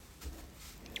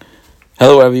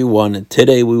Hello everyone,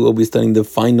 today we will be studying the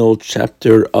final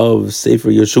chapter of Sefer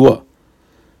Yehoshua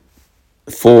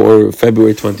for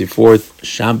February 24th,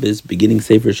 Shabbos, beginning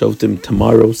Sefer Shoftim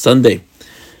tomorrow, Sunday.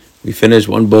 We finish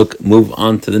one book, move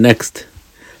on to the next.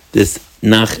 This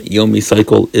Nach Yomi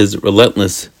cycle is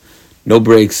relentless. No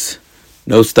breaks,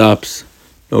 no stops,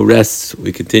 no rests.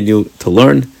 We continue to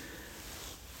learn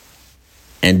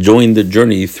and join the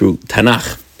journey through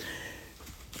Tanakh.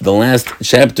 The last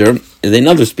chapter is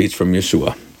another speech from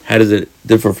Yehoshua. How does it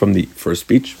differ from the first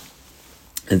speech?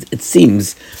 And it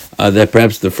seems that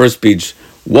perhaps the first speech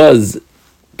was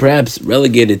perhaps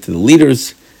relegated to the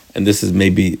leaders, and this is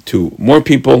maybe to more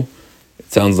people.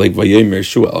 It sounds like Vayomer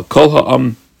Yehoshua al Kol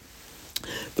Ha'am.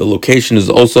 The location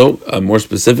is also more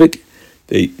specific.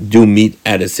 They do meet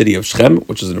at a city of Shechem,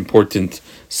 which is an important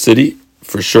city,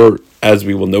 for sure, as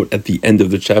we will note at the end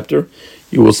of the chapter.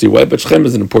 You will see why, but Shechem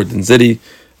is an important city.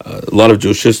 A lot of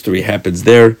Jewish history happens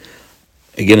there.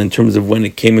 Again, in terms of when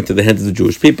it came into the hands of the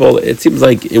Jewish people, it seems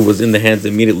like it was in the hands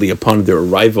immediately upon their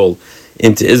arrival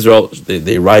into Israel.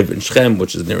 They arrive in Shechem,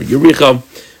 which is near Yericho.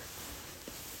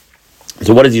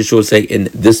 So what does Yehoshua say in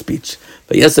this speech?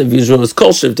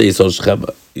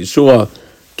 Yehoshua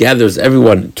gathers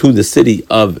everyone to the city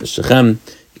of Shechem.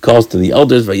 He calls to the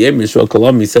elders. He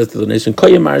says to the nation, So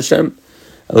what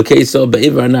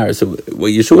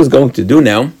Yehoshua is going to do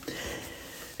now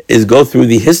is go through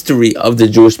the history of the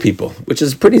Jewish people, which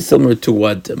is pretty similar to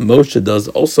what Moshe does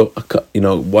also,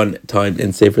 one time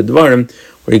in Sefer Devarim,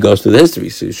 where he goes through the history.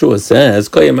 So Yehoshua says,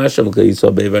 God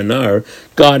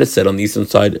has said on the eastern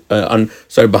side,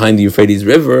 behind the Euphrates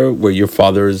River, where your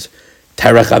fathers,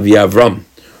 Terach Avi Avram,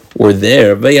 were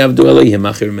there.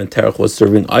 Terach was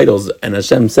serving idols, and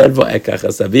Hashem said, I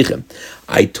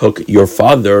took your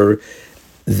father.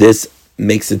 This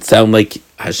makes it sound like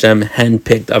Hashem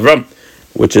handpicked Avram,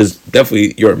 which is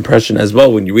definitely your impression as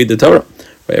well when you read the Torah.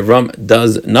 Right? Avram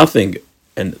does nothing,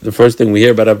 and the first thing we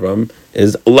hear about Avram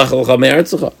is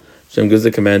Hashem gives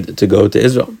the command to go to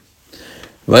Israel.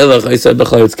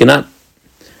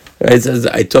 It says,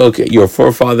 I took your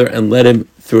forefather and led him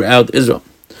throughout Israel.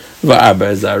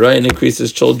 And increased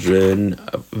his children.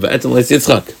 I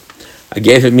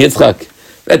gave him Yitzchak.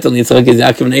 Yitzchak is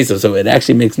Yaakov and Esau, so it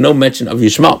actually makes no mention of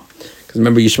Yishmael. Because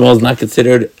remember, Yishmael is not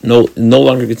considered, no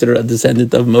longer considered a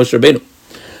descendant of Moshe Rabbeinu.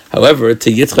 However,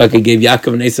 to Yitzchak, he gave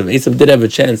Yaakov and Esau. Esau did have a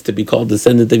chance to be called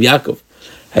descendant of Yaakov.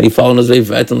 Had he followed his way,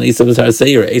 Esau was Har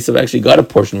Seir. Esau actually got a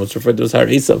portion, what's referred to as Har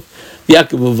Esau.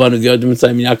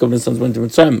 Yaakov and his sons went to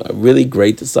Mitzrayim. A really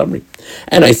great summary.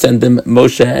 And I sent them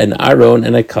Moshe and Aaron,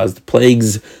 and I caused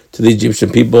plagues to the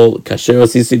Egyptian people.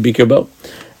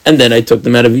 And then I took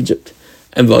them out of Egypt.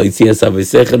 And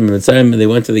they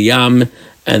went to the Yam,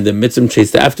 and the Mitzrim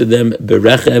chased after them,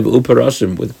 berechev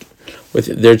uparashim, with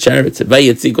their chariots.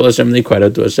 They cried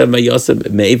out to Hashem,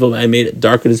 I made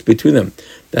darkness between them.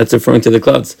 That's referring to the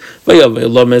clouds.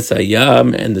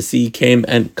 And the sea came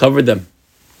and covered them.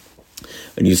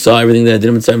 And you saw everything that I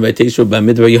did.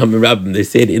 They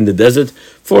stayed in the desert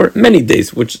for many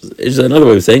days, which is another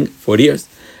way of saying 40 years.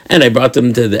 And I brought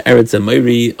them to the Eretz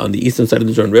Amori on the eastern side of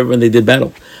the Jordan River, and they did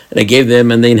battle. And I gave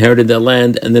them, and they inherited that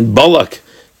land. And then Balak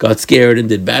got scared and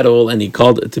did battle, and he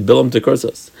called to Bilam to curse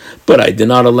us. But I did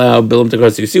not allow Bilam to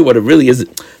curse. You see what it really is,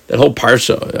 that whole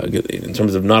parsha, in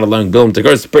terms of not allowing Bilam to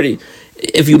curse, pretty,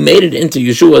 if you made it into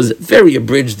Yeshua's very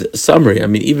abridged summary, I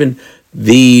mean, even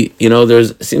there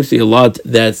seems to be a lot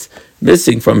that's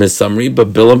missing from his summary,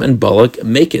 but Bilam and Balak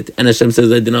make it. And Hashem says,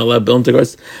 I did not allow Bilam to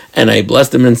curse, and I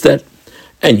blessed him instead.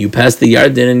 And you passed the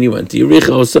Yarden and you went to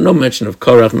Yericho, so no mention of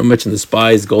Korach, no mention of the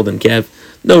spies, golden calf,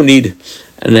 no need.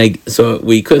 And so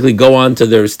we quickly go on to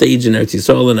their stage in Eretz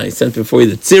Yisrael, and I sent before you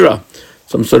the Tzira,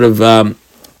 some sort of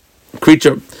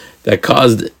creature that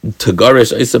caused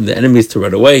Tagarish, the enemies, to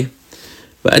run away.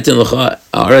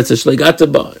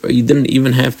 You didn't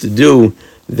even have to do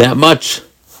that much.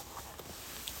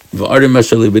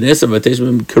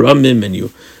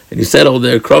 And you settled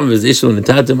there.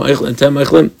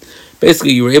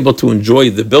 Basically, you were able to enjoy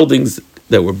the buildings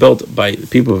that were built by the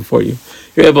people before you.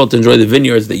 You're able to enjoy the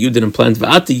vineyards that you didn't plant.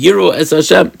 Now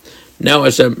Hashem,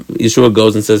 Yeshua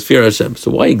goes and says, fear Hashem.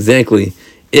 So why exactly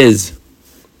is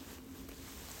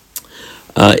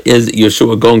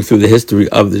Yeshua going through the history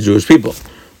of the Jewish people?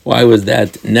 Why was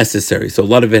that necessary? So a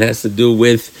lot of it has to do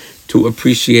with to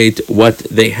appreciate what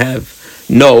they have.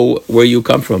 Know where you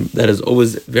come from. That is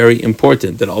always very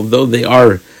important. That although they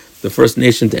are the first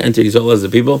nation to enter Israel as a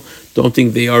people, don't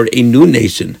think they are a new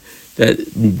nation.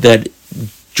 That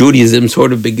Judaism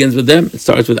sort of begins with them. It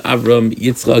starts with Avram,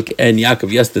 Yitzchak, and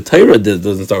Yaakov. Yes, the Torah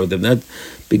doesn't start with them. That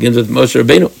begins with Moshe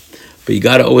Rabbeinu. But you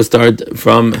got to always start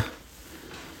from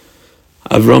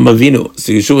Avram Avinu.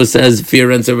 So Yeshua says,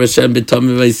 "Fear and serve Hashem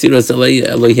b'tamim v'yisiras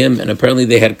Elohim," and apparently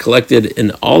they had collected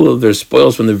in all of their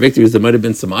spoils from the victories. There might have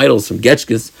been some idols, some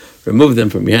getchkes. Remove them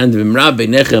from your hand. V'imra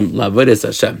b'nechem la'avodas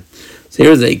Hashem. So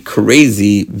here's a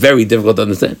crazy, very difficult to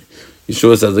understand.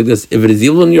 Yeshua says like this: if it is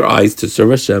evil in your eyes to serve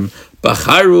Hashem,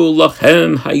 bacharu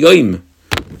lachem hayoim.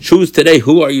 Choose today,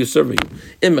 who are you serving?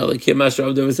 Are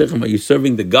you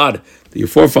serving the God that your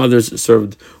forefathers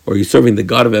served, or are you serving the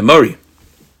God of Emori?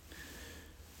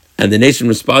 And the nation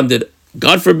responded,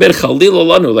 God forbid, Chalil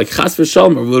Olanu, like Chas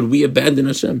v'Shalom, or would we abandon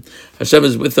Hashem? Hashem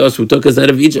is with us, who took us out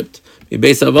of Egypt. It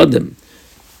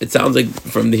sounds like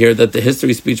from here that the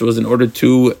history speech was in order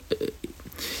to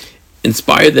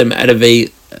inspire them out of a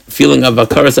feeling of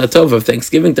Hakaras Hatov, of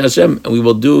thanksgiving to Hashem, and we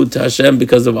will do to Hashem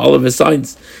because of all of His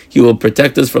signs. He will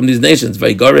protect us from these nations.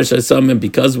 Vaygaresh Hashem, and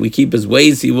because we keep His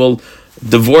ways, He will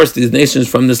divorce these nations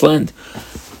from this land.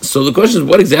 So the question is,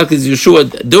 what exactly is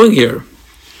Yeshua doing here?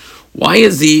 Why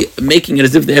is He making it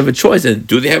as if they have a choice? And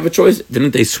do they have a choice?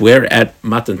 Didn't they swear at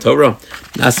Matan Torah,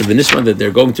 Nasa v'Nishma, that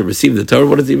they're going to receive the Torah?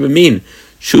 What does it even mean?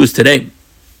 Choose today.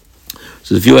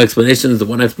 So there's a few explanations. The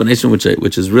one explanation which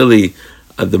is really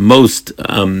the most,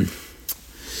 it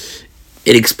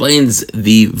explains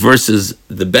the verses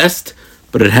the best,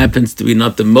 but it happens to be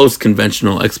not the most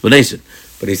conventional explanation.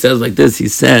 But he says like this: he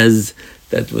says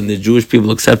that when the Jewish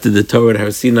people accepted the Torah at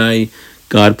Har Sinai,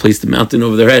 God placed a mountain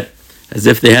over their head, as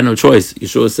if they had no choice.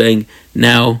 Yeshua is saying,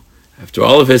 now, after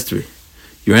all of history,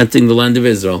 you're entering the land of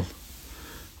Israel.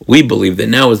 We believe that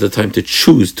now is the time to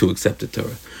choose to accept the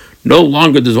Torah. No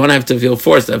longer does one have to feel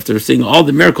forced after seeing all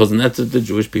the miracles, and that's what the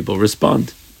Jewish people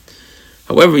respond.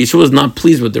 However, Yeshua is not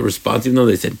pleased with their response, even though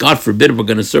they said, God forbid, we're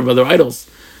going to serve other idols,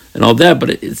 and all that, but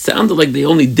it sounded like they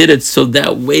only did it so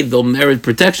that way they'll merit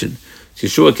protection. So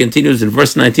Yeshua continues in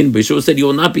verse 19, but Yeshua said, you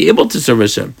will not be able to serve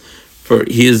Hashem, for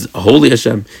He is a holy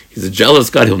Hashem. He's a jealous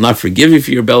God. He will not forgive you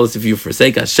for your rebellions. If you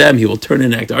forsake Hashem, He will turn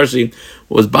and act harshly.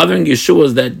 What was bothering Yeshua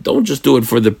is that don't just do it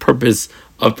for the purpose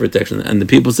of protection. And the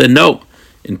people said, no.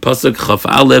 In Pasuk Chaf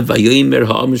Alev, Vayomer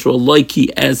Ha'am Yeshua Loiki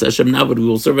as Hashem Navod, we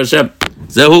will serve Hashem.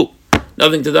 Zehu,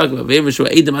 nothing to talk about. Vayim Yeshua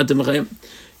Eidem Atem Lachem.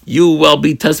 You will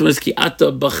be testimonies ki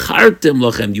ata bachartem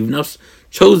lachem. You've now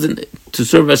chosen to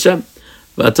serve Hashem.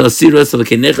 V'atasiras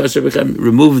l'keinecha asher b'chem.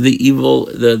 Remove the evil,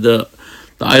 the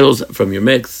idols from your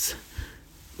midst.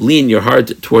 Lean your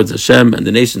heart towards Hashem. And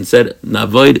the nation said,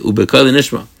 Na'avoid ubekol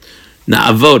nishma.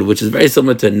 Na'avod, which is very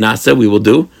similar to Nasa, we will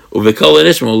do. Ubekol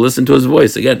nishma, we'll listen to His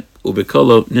voice. Again,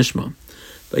 ubekol nishma.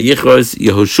 Vayichros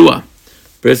Yehoshua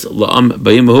bris la'am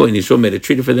bayimahu, and Yeshua made a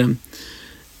treaty for them.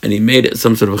 And He made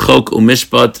some sort of chok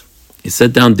umishpat. He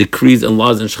set down decrees and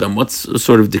laws in Shechem. What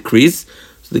sort of decrees?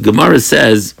 So the Gemara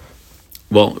says,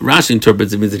 well, Rashi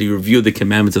interprets it means that He reviewed the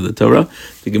commandments of the Torah.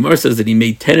 The Gemara says that He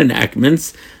made 10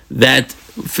 enactments that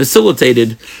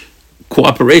facilitated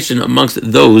cooperation amongst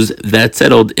those that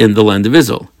settled in the land of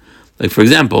Israel. Like, for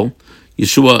example,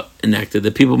 Yeshua enacted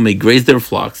that people may graze their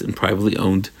flocks in privately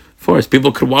owned forests.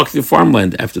 People could walk through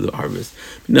farmland after the harvest.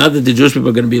 But now that the Jewish people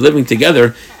are going to be living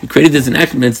together, He created these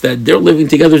enactments that their living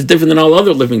together is different than all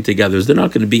other living togethers. They're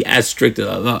not going to be as strict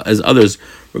as others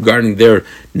regarding their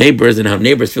neighbors and how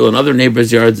neighbors feel in other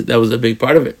neighbors' yards. That was a big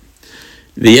part of it.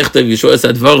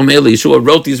 Yeshua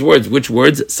wrote these words. Which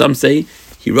words? Some say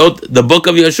He wrote the book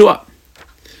of Yeshua.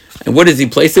 And where does He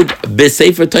place it?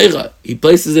 B'Sefer Torah. He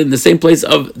places it in the same place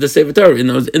of the Sefer Torah, in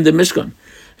the Mishkan.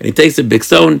 And He takes a big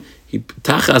stone. He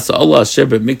tachas Allah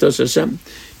Sheber Mikdash Hashem.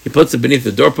 He puts it beneath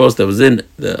the doorpost that was in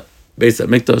the base of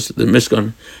Mikdash, the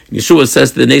Mishkan. And Yeshua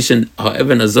says to the nation,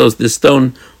 Ha'evan Azos, this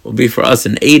stone will be for us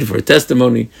an aid, for a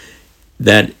testimony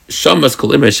that Shamas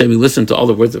Kolim Hashem, you listen to all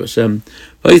the words of Hashem.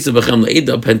 Lest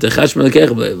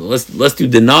you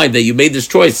deny that you made this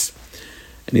choice.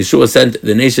 And Yeshua sent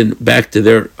the nation back to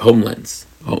their homelands,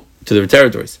 to their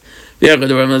territories.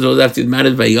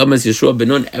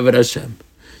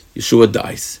 Yeshua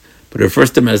dies, but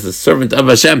refers to Him as the servant of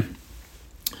Hashem.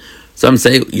 Some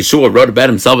say Yeshua wrote about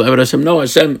himself, Eved Hashem. No,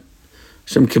 Hashem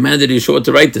commanded Yeshua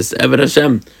to write this, Eved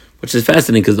Hashem, which is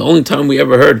fascinating because the only time we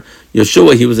ever heard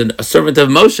Yeshua, he was a servant of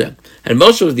Moshe. And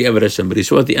Moshe was the Eved Hashem, but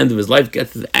Yeshua at the end of his life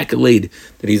gets the accolade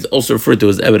that he's also referred to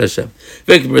as Eved Hashem.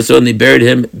 And they buried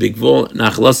him, Bigvul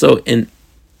Nachlaso, in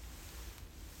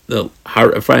the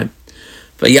Har Ephraim.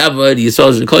 And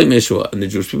the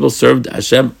Jewish people served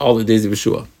Hashem all the days of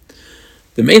Yeshua.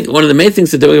 One of the main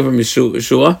things to take away from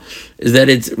Yeshua is that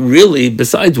it's really,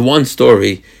 besides one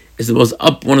story, is one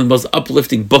of the most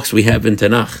uplifting books we have in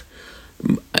Tanakh.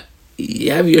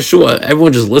 You have Yeshua,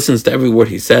 everyone just listens to every word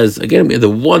he says. Again, we have the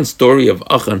one story of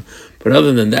Achan, But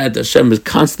other than that, Hashem is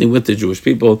constantly with the Jewish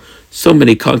people. So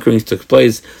many conquerings took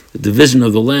place, the division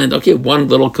of the land. Okay, one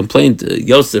little complaint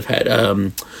Yosef had,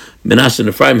 Menashe and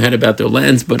Ephraim had about their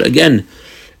lands, but again,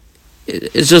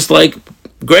 it's just like,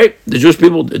 great, the Jewish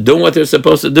people are doing what they're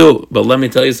supposed to do. But let me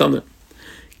tell you something.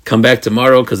 Come back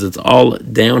tomorrow, because it's all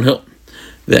downhill.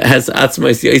 And what are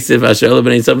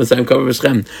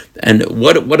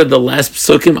the last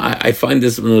psukim? I find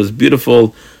this one of those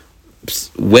beautiful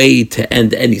way to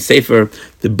end any sefer.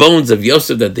 The bones of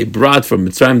Yosef that they brought from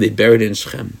Mitzrayim, they buried in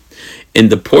Shechem, in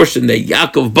the portion that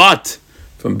Yaakov bought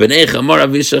from Bnei Chamor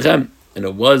Avi Shechem, and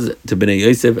it was to Bnei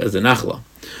Yosef as a nachla.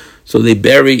 So they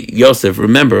bury Yosef.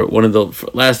 Remember, one of the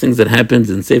last things that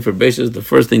happens in Sefer Beishas, the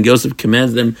first thing Yosef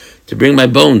commands them to bring my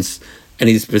bones. And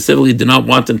he specifically did not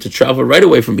want them to travel right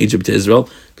away from Egypt to Israel,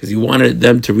 because he wanted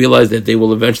them to realize that they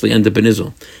will eventually end up in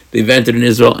Israel. They've entered in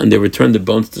Israel, and they returned the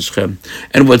bones to Shechem.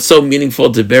 And what's so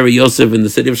meaningful to bury Yosef in the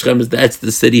city of Shechem is that's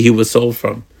the city he was sold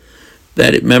from.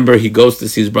 That, remember, he goes to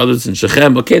see his brothers in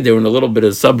Shechem. Okay, they were in a little bit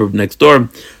of a suburb next door.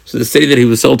 So the city that he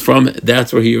was sold from,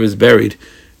 that's where he was buried.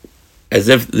 As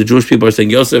if the Jewish people are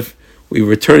saying, Yosef, we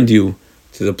returned you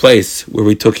to the place where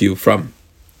we took you from.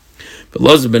 But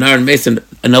Elazar ben Aaron Mason,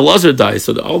 and Elazar dies,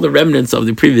 so all the remnants of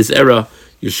the previous era,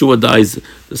 Yeshua dies,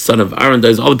 the son of Aaron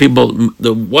dies, all the people,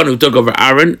 the one who took over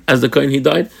Aaron as the Kohen, he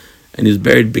died, and he's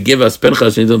buried, Begivas,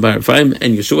 Pinchas, and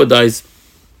Yeshua dies,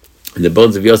 and the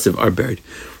bones of Yosef are buried.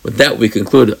 With that, we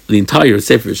conclude the entire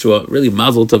Sefer Yeshua. Really,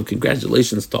 Mazel Tov,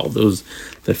 congratulations to all those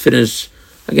that finish.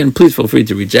 Again, please feel free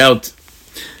to reach out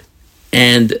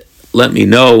and let me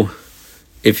know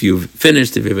if you've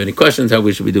finished, if you have any questions, how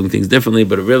we should be doing things differently.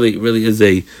 But it really is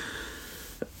an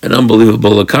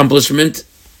unbelievable accomplishment.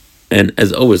 And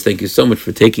as always, thank you so much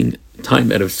for taking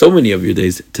time out of so many of your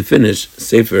days to finish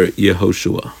Sefer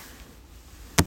Yehoshua.